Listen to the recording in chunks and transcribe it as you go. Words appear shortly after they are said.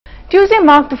Tuesday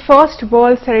marked the first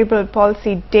World Cerebral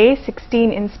Palsy Day.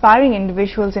 16 inspiring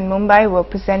individuals in Mumbai were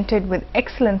presented with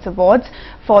Excellence Awards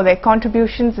for their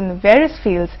contributions in the various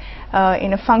fields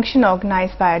in a function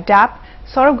organized by NDTV.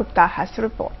 Saurabh Gupta has the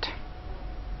report.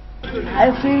 I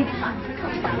feel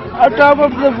on top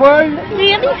of the world.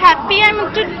 Really happy. I'm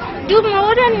to do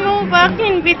more and more work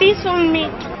in Vidis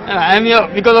only. I am here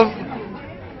because of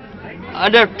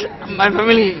my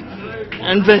family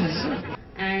and friends.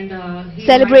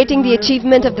 Celebrating the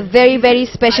achievement of the very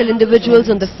special individuals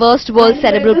on the first World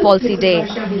Cerebral Palsy Day.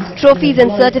 Trophies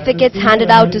and certificates handed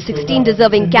out to 16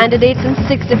 deserving candidates in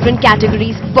 6 different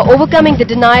categories for overcoming the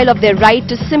denial of their right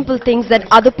to simple things that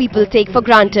other people take for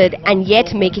granted and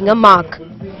yet making a mark.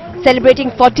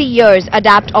 Celebrating 40 years,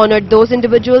 NDTV honored those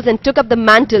individuals and took up the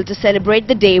mantle to celebrate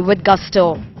the day with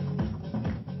gusto.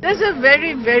 There's a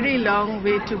very long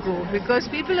way to go because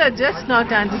people are just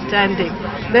not understanding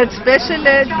that special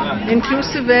ed,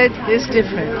 inclusive ed is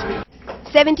different.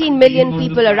 17 million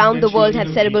people around the world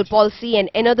have cerebral palsy and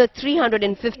another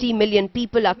 350 million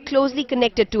people are closely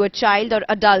connected to a child or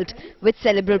adult with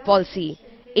cerebral palsy.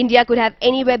 India could have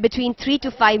anywhere between 3 to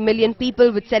 5 million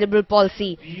people with cerebral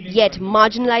palsy, yet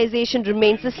marginalization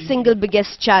remains the single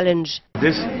biggest challenge.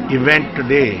 This event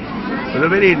today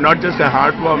was not just a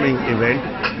heartwarming event,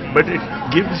 but it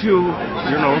gives you,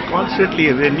 constantly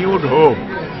a renewed hope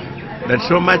that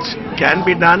so much can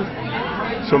be done,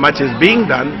 so much is being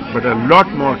done, but a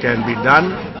lot more can be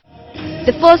done.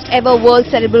 The first ever World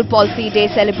Cerebral Palsy Day,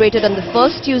 celebrated on the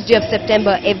first Tuesday of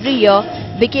September every year,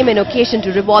 became an occasion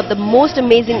to reward the most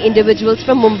amazing individuals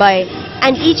from Mumbai.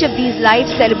 And each of these lives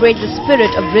celebrates the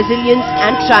spirit of resilience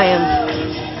and triumph.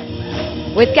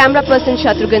 With camera person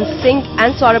Shatrughan Singh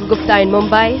and Saurabh Gupta in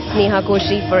Mumbai, Sneha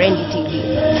Koshi for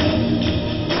NDTV.